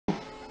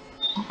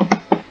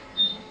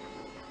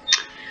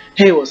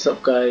Hey, what's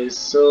up, guys?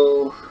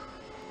 So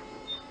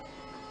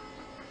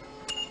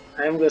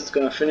I'm just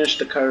gonna finish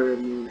the career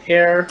mode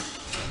here.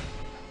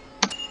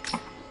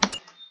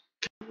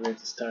 Where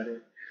to start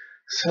it?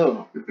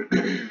 So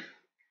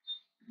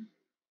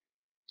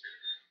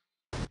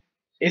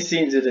it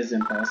seems it is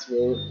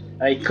impossible.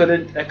 I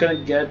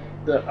couldn't get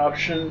the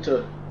option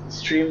to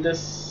stream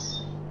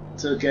this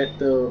to get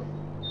the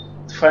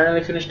to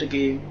finally finish the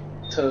game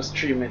to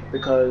stream it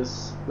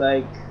because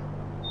I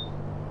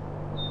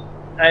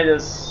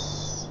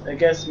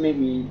guess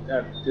maybe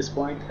at this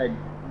point I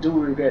do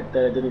regret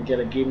that I didn't get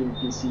a gaming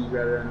PC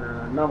rather than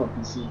a normal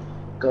PC.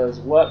 Because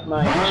what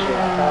my initial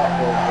thought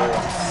was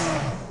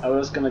that I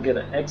was gonna get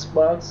an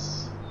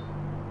Xbox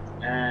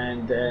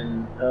and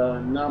then a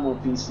normal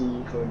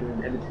PC for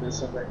doing editing and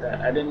stuff like that.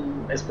 I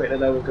didn't expect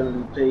that I was gonna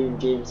be playing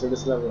games of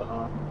this level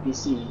on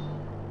PC.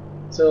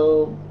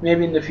 So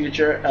maybe in the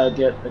future I'll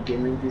get a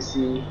gaming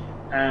PC,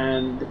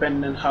 and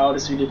depending on how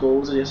this video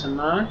goes, yes or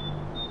not,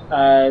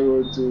 I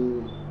will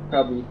do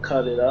probably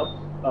cut it up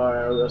or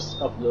I'll just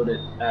upload it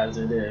as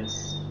it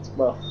is. It's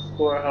about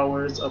 4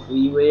 hours of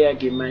leeway I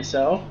give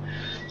myself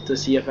to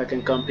see if I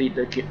can complete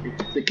the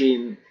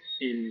game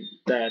in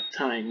that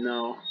time.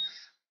 Now,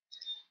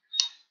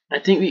 I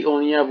think we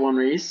only have one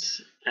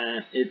race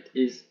and it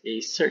is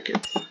a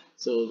circuit.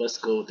 So let's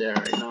go there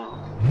right now.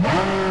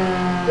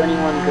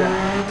 21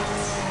 grand.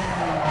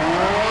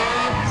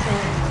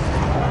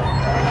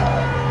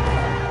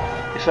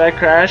 If I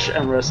crash,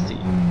 I'm rusty.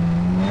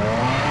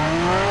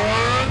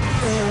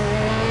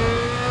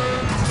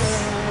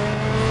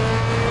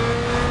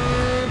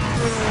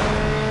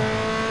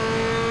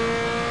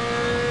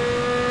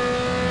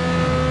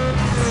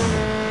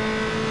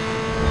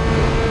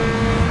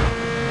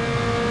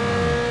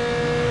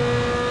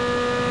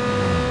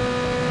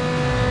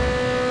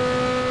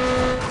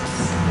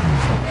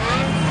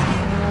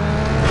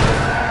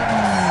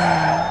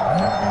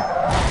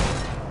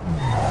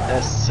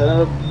 That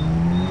son of a...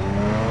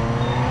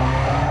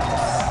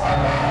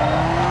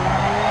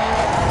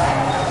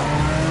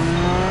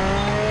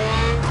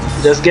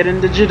 Just getting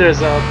the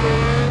jitters out,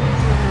 bro.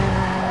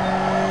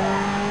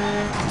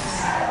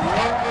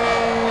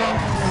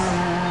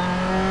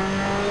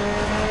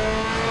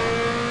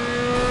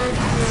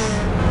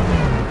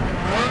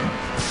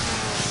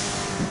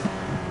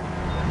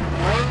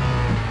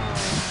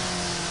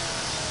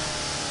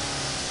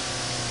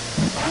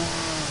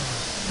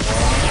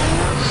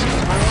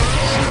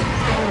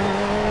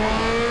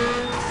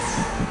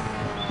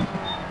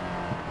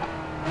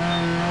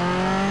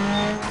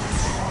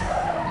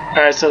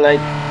 Alright, so like...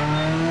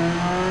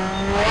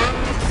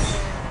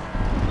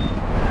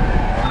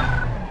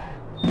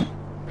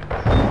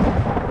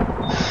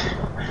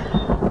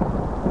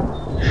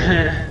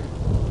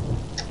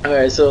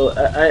 Alright, so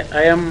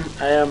I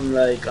am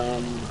like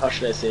how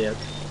should I say it?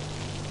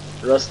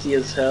 Rusty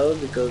as hell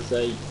because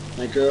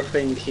my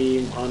girlfriend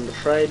came on the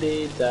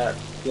Friday. That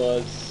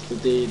was the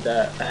day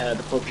that I had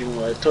the PUBG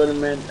Mobile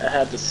tournament. I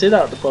had to sit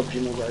out the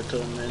PUBG Mobile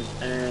tournament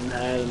and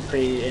I hadn't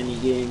played any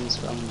games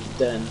from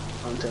then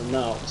until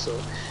now. So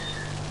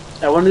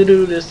I wanted to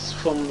do this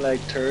from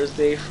like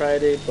Thursday,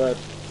 Friday, but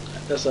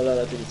there's a lot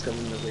of things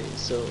coming the way.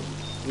 So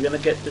we're gonna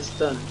get this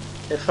done.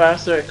 The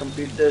faster I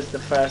complete this, the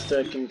faster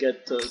I can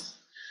get to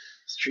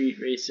street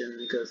racing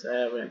because I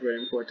have a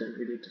very important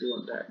video to do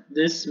on that.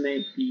 This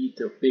may be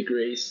the big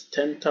race,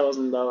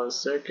 $10,000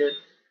 circuit.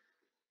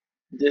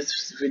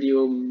 This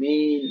video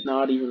may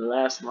not even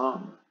last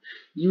long.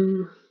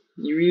 You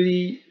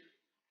really,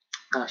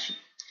 gosh,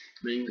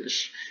 my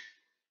English.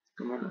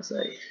 Come on, I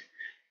say.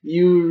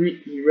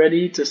 You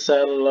ready to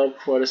saddle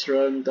up for this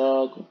run,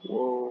 dog?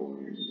 Whoa.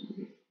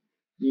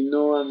 You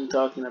know I'm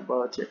talking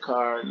about your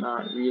car,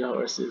 not real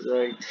horses,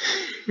 right?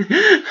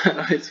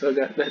 I always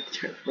forgot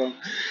that you're from.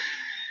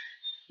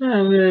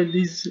 Ah man,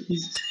 these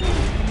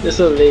they're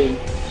so lame.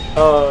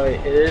 Oh,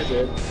 it is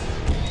it.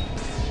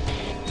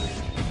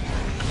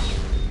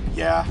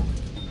 Yeah,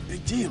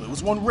 big deal. It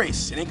was one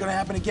race. It ain't gonna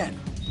happen again.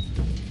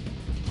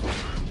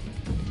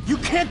 You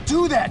can't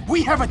do that.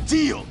 We have a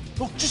deal.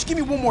 Look, just give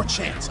me one more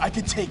chance. I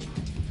can take it.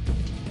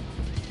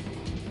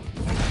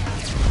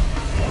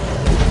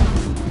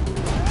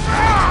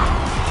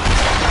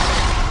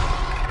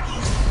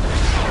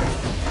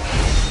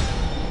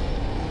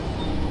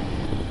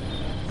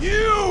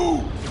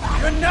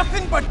 You're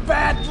nothing but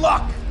bad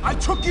luck. I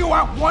took you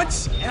out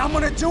once, and I'm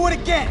gonna do it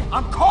again.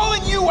 I'm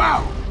calling you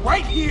out.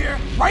 Right here,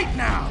 right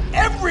now.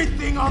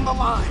 Everything on the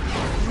line.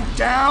 You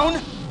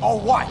down or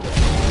what?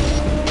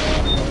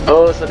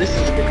 Oh, so this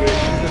is the big race.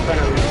 This is the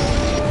final race.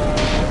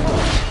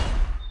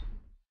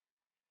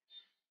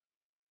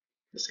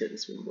 Let's get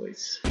this one,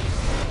 boys.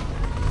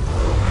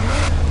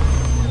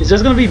 It's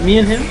just gonna be me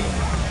and him?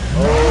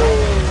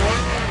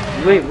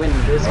 Oh, you ain't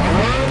winning this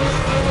one.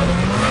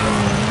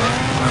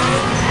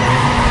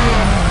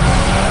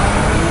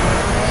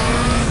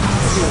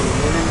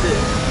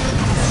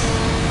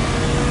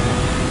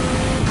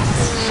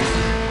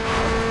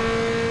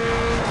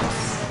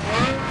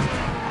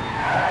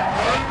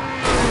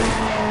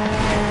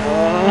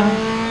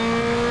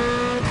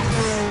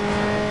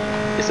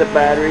 It's a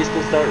bad race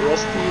to start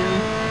Rusty in,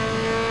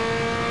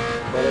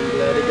 but I'm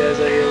glad you guys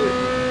are here with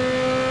me.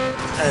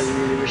 I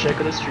really wish I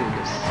could have streamed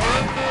this.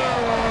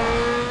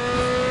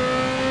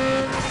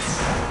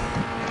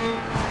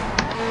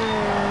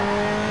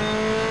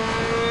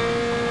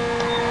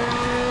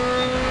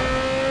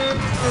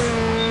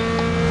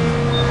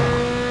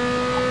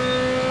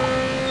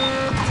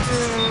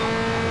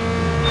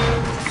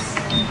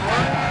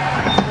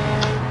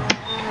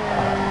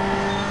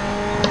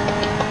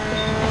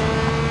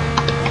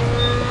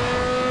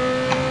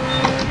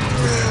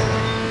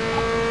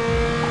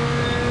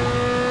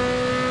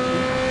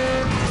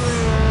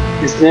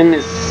 His name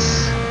is...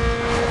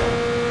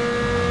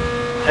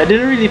 I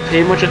didn't really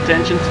pay much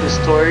attention to the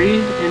story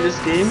in this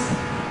game.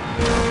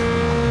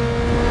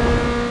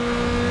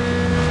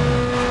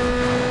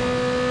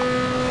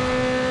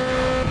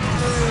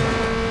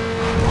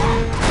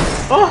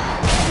 Oh!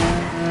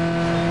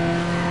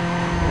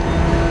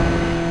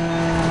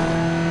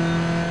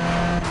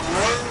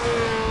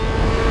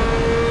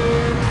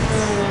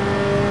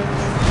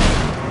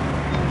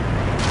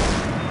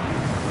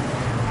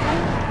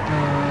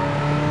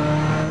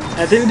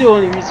 I think the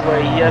only reason why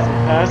he hasn't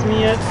passed me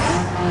yet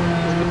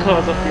is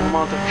because of the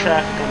amount of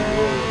traffic on the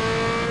road.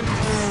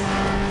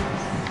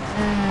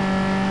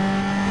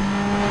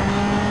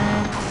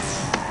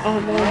 Oh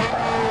no.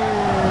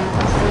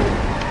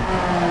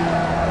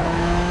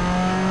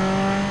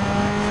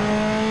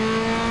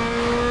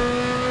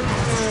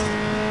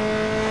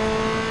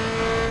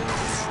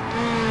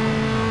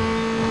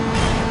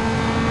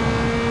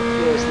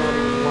 There's not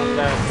even one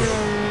lap here.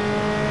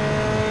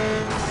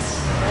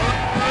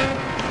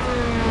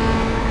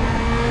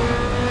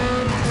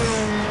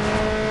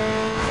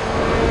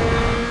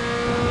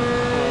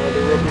 The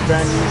rubber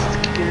band needs to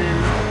kick in.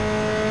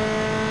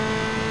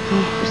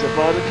 He's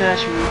about to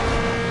catch me.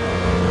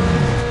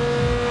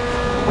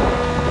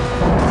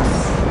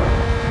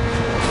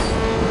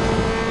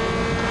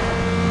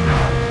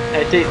 I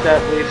take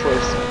that way for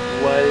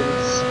wild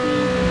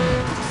speed,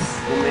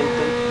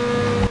 momentum.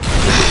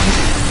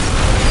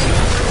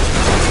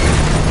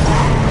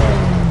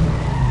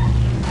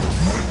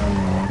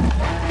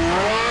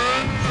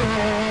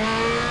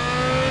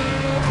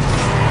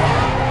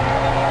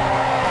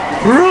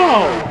 Bro!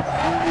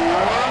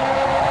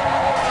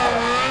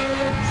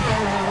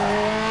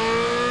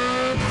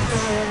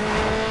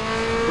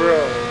 Bro.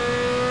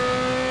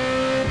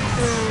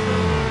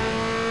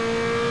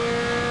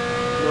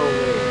 No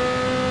way.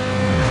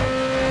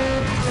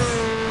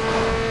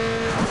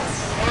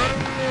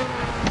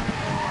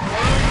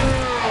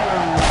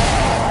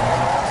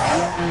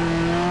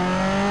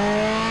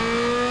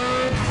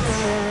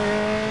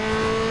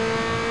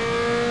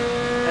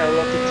 I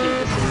love to take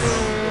this in.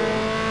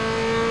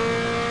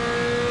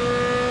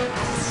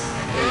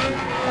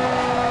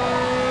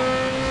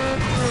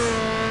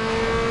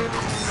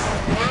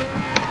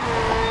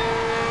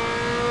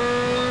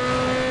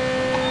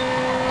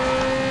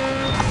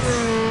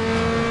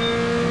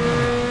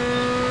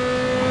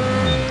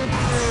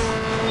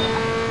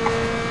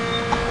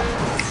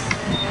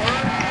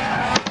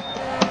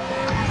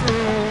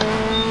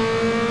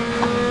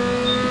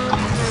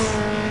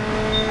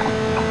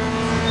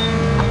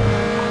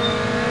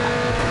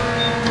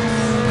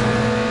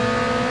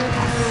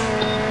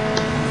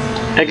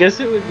 I guess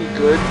it would be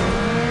good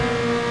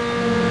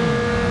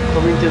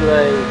for me to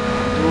like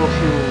do a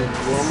few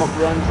warm-up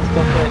runs and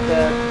stuff like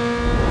that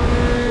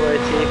before I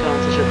take on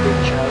such a big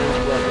challenge,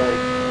 but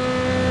like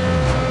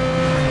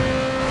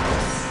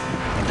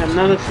I'm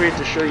not afraid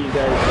to show you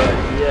guys that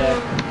yeah,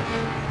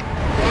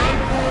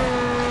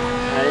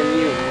 I am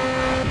new.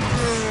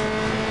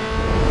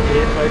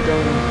 If I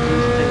don't do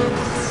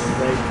things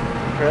like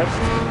prep,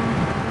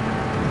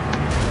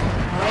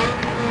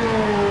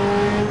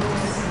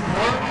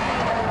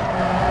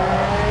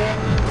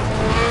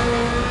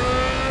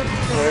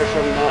 if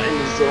I'm not in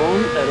the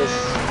zone, I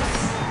just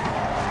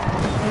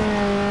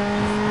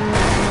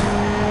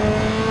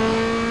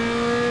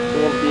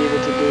won't be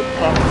able to do it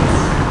properly.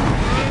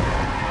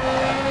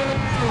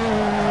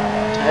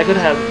 I could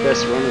have the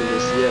best run in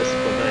this, yes,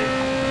 but like,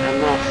 I'm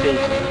not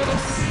faking it.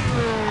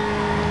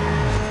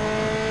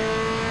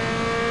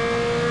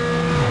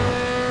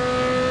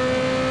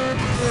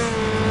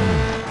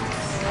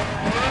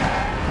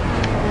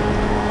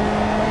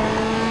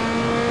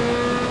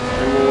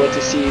 I know what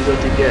to see is what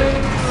to get.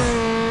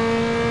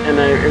 And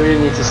I really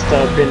need to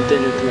start paying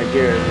attention to my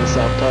gears and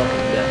stop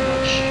talking that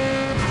much.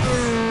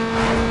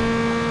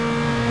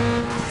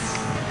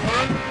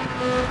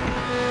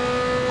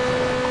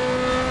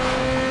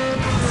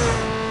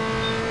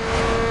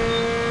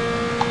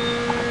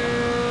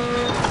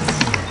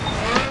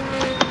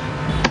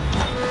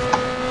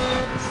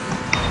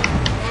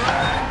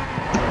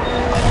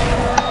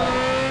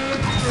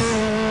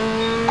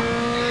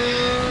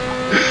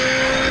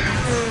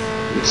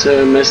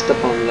 So I messed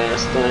up on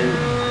last time.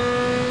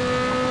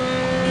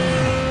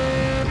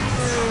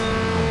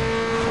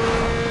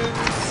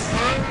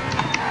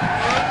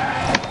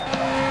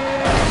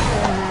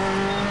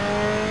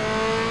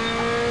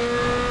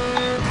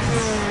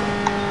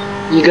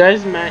 You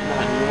guys might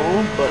not know,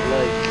 but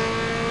like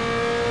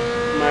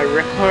my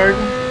record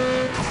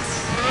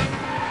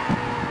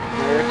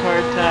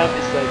tab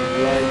is like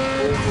right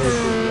over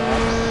the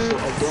laps, so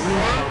I don't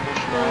know how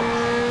much laps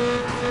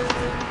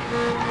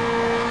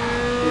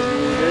is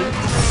needed.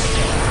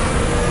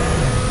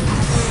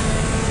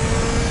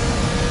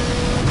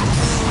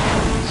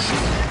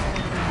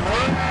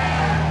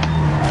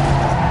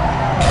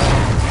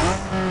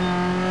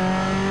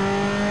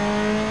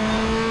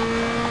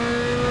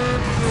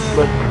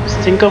 But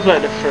think of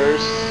like the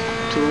first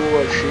 2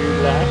 or 3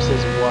 laps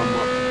as warm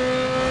up.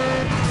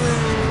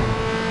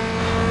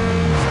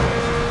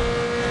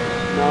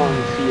 Now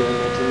I'm feeling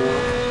it, you know.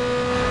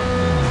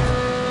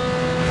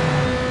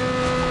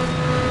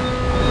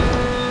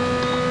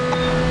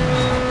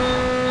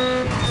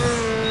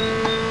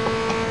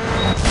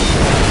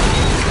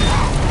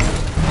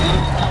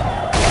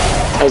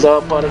 That's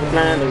all part of the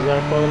plan, that's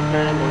all part of the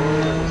plan, don't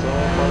worry, that's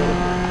all part of the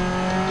plan.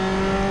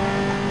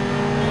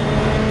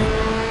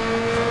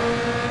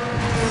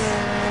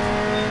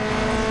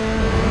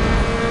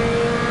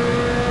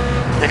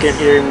 I can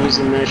hear him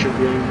using Nitro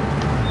behind me.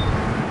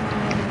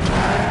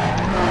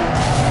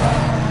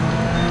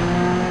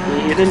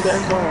 He hit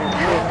that bar, I'm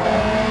sure.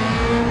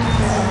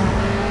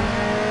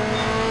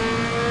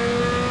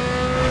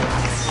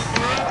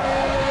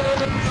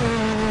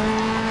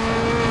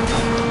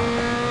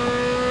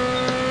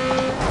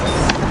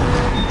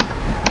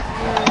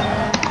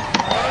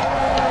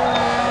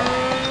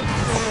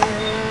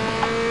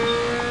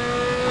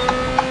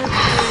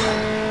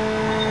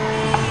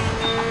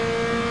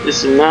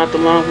 This is not the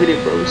long video,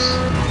 bros.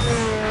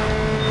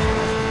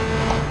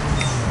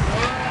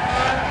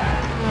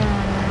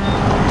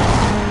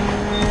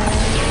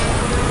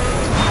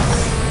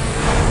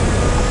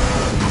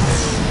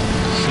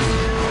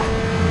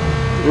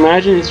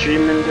 Imagine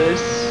streaming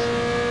this.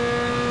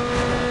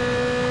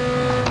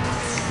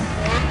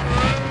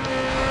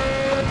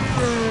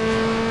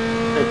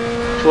 At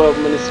 12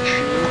 minutes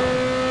stream.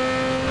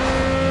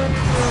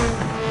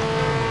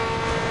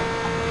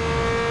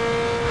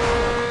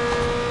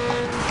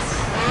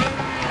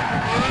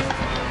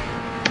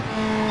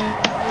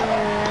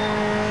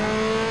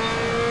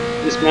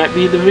 This might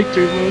be the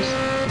victory, boys.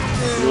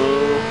 No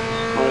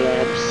more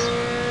laps.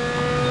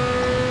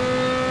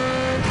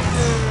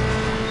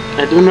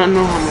 I do not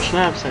know how much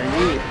laps I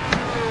need.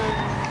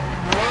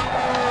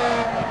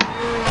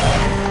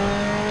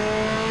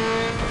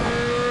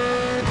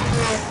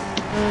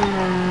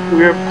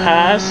 We're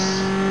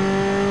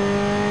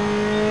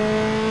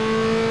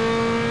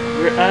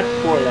at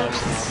 4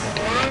 laps now.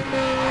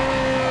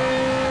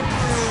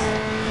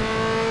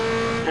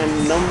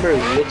 And number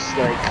looks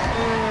like,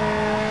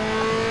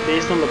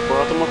 based on the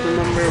bottom of the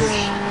number, which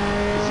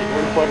is the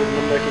only part of the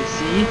number I can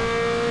see,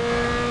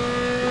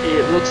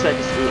 it looks like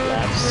it's 8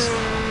 laps.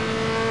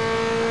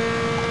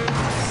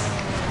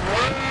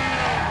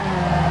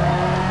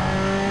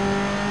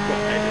 But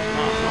I did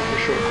not know for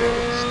sure,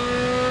 bros.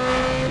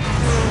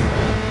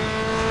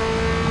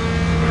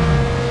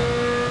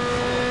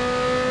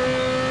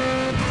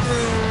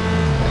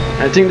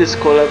 I think this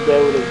collab guy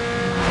would have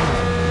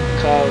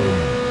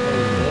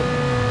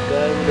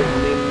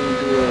made me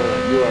do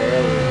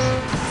URLs.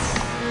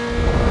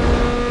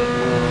 But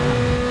no,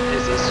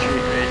 it's a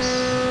street race.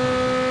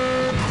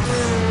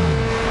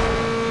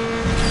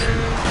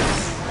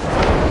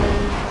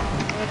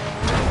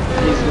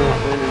 He's not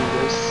winning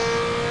this.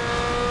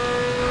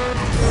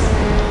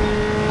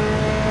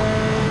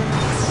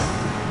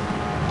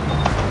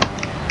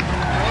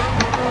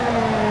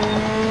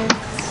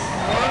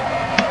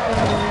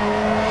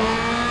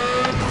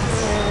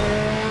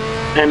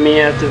 I may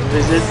have to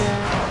visit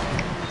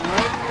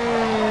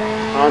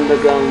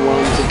Underground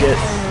 1 to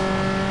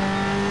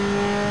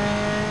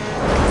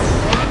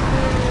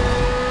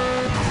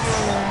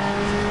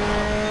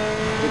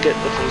get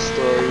the full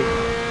story.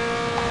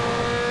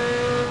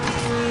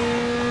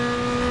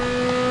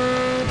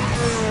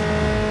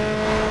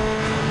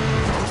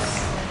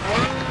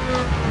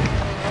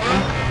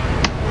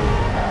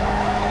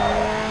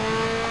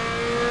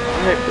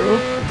 Alright, bro.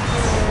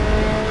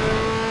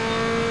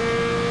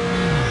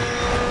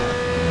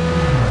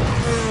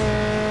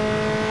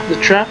 The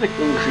traffic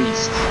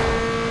increased.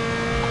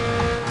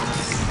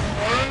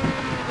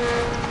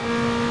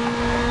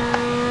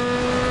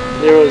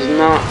 There was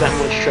not that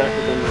much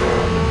traffic on the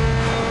road.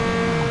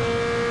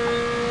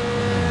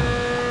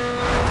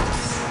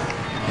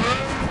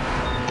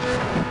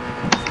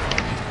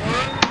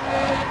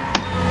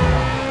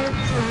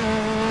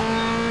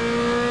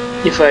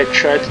 If I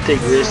try to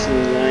take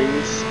racing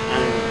lines,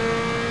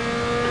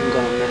 I'm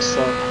gonna mess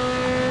up.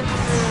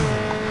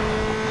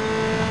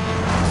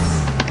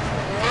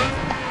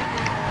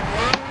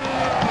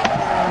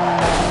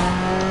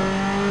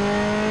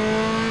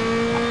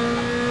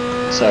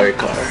 Sorry,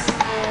 car.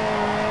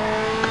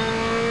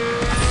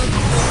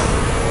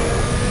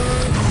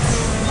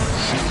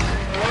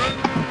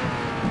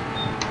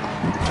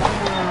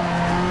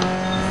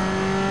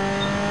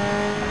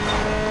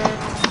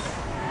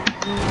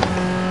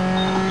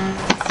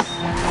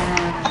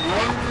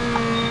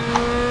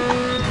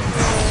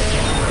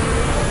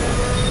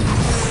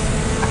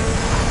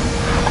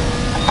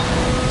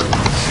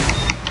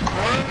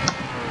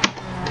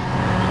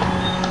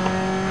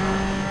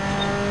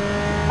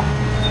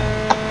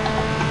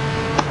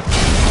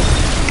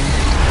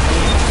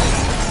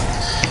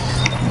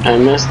 I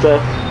messed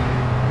up.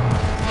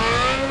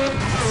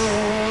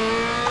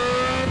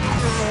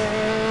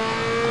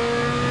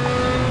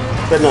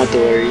 But not to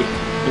worry,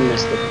 I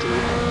messed up too.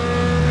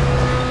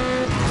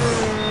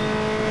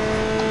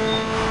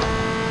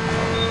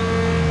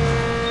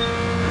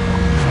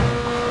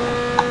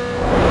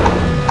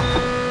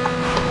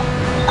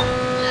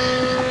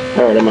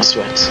 Alright, I must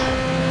sweat.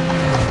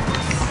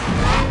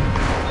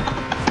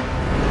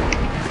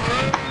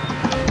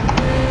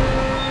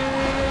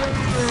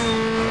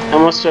 I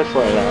must sweat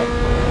for a lap.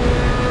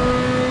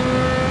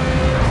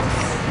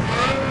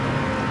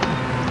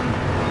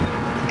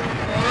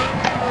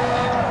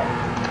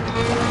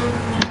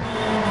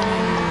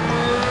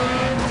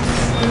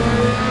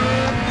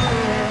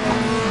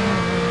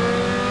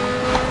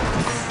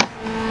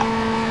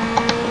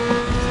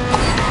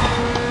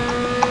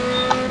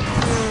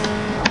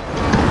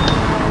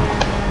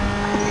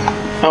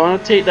 I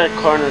want to take that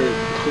corner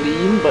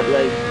clean, but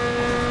like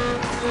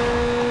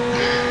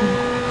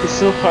it's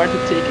so hard to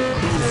take it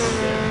clean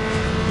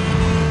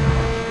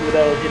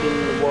without hitting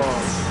the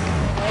walls,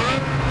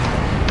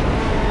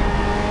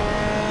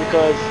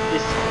 because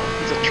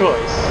it's a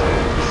choice.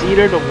 It's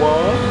either the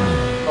wall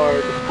or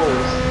the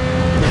post.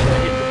 If I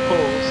hit the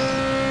post,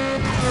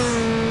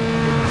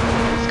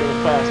 it's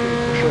gonna pass me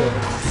for sure.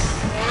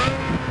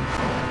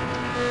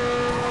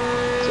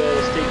 So I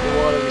just take the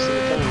wall every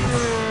single time.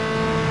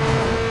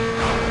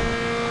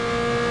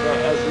 But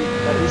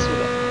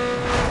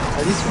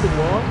at least with the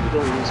wall, you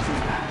don't lose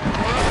speed.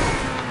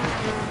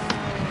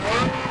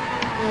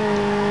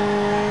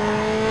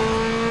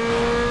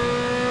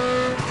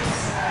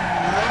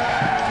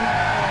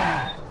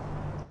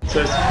 So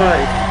it's 5.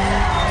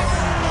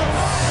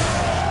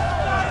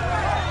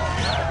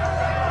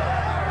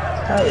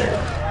 Tyler.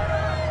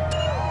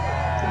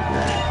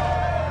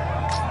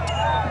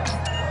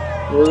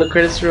 Will the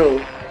credits roll?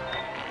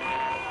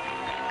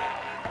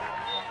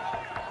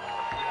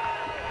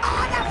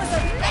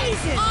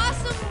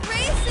 Awesome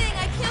racing!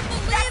 I can't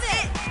believe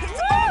it! It's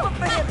over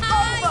for him!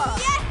 Over!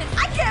 Yes!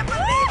 I can't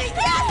believe it!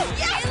 Yes!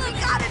 Yes! We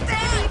got it,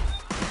 baby!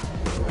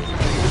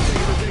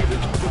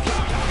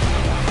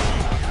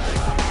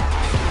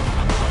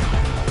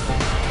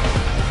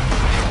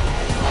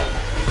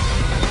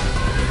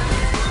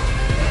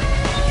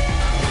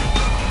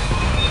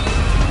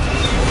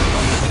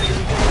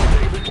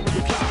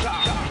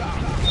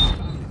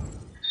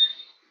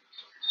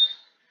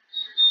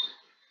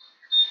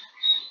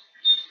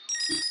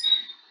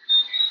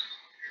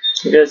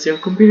 Yes, you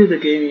have completed the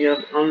game. You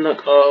have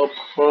unlocked all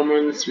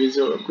performance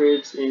result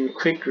upgrades in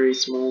quick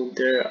race mode.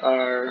 There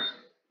are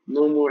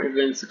no more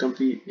events to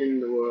complete in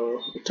the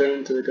world.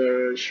 Return to the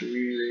garage,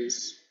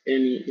 re-race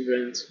any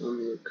event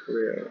from your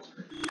career.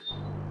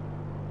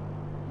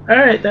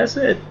 Alright, that's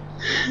it.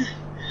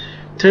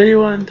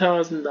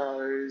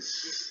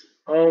 $21,000.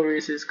 All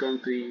races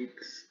complete.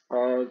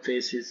 All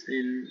places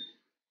in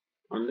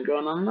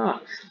Underground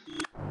unlocked.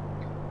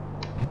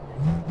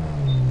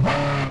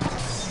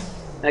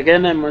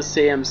 Again, I must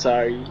say I'm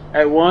sorry.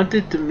 I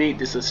wanted to make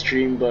this a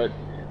stream, but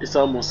it's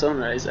almost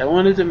sunrise. I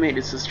wanted to make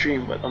this a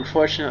stream, but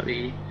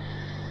unfortunately,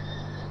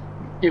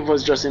 it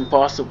was just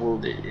impossible.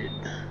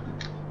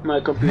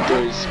 My computer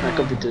is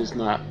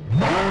not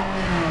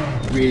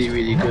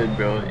really good,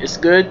 bro. It's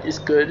good, it's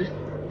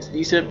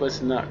decent, but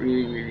it's not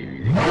really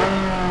good.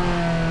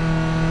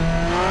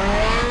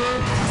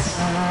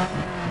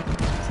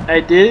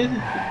 I did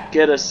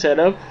get a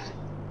setup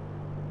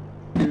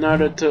in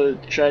order to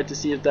try to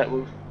see if that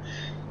would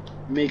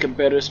make a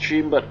better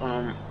stream, but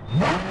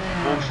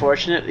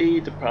unfortunately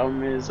the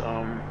problem is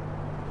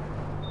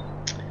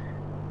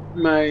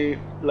my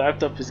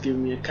laptop is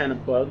giving me a kind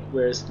of bug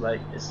where it's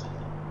like it's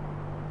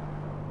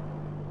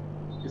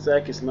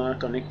not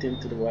connecting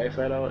to the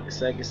Wi-Fi at all. It's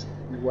like the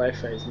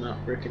Wi-Fi is not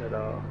working at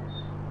all,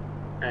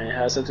 and it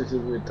has something to do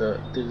with the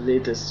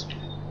latest,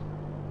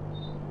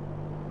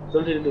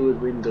 something to do with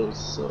Windows.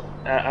 So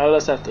I'll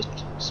just have to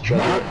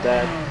struggle with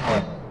that.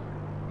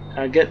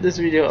 I'll get this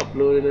video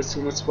uploaded as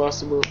soon as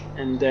possible,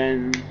 and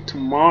then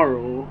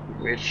tomorrow,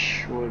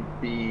 which would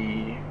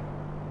be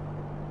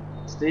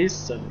today's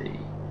Sunday,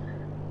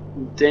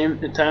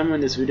 the time when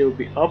this video will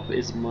be up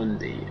is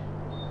Monday,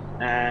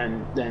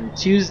 and then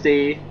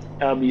Tuesday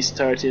I'll be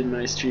starting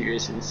my street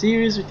racing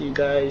series with you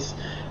guys.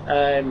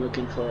 I'm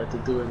looking forward to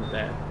doing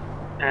that,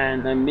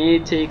 and I may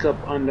take up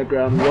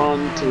Underground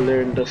 1 to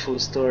learn the full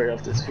story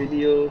of this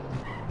game.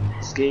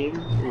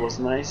 It was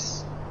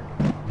nice.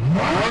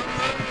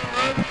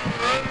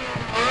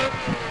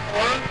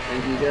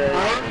 Thank you guys,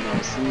 and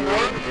I'll see you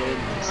again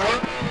next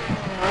time.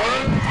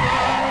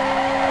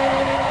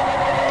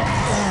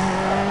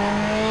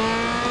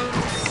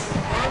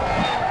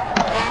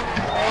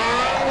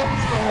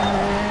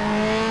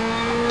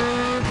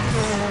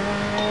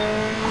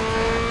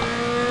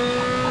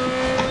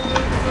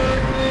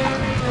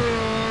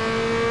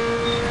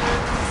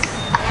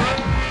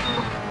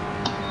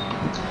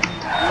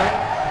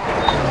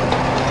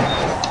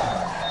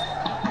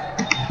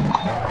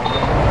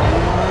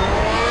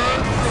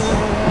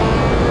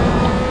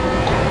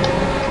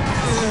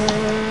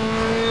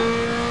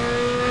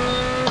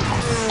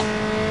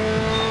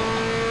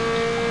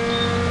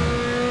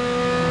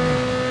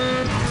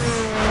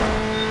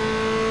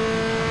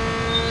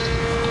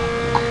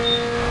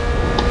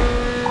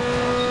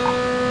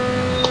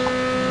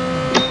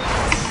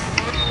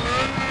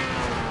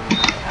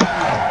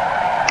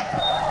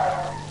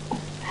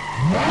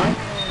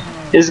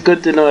 It's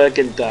good to know I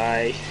can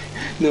die,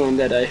 knowing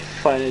that I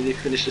finally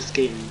finished this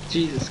game.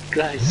 Jesus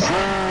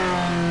Christ.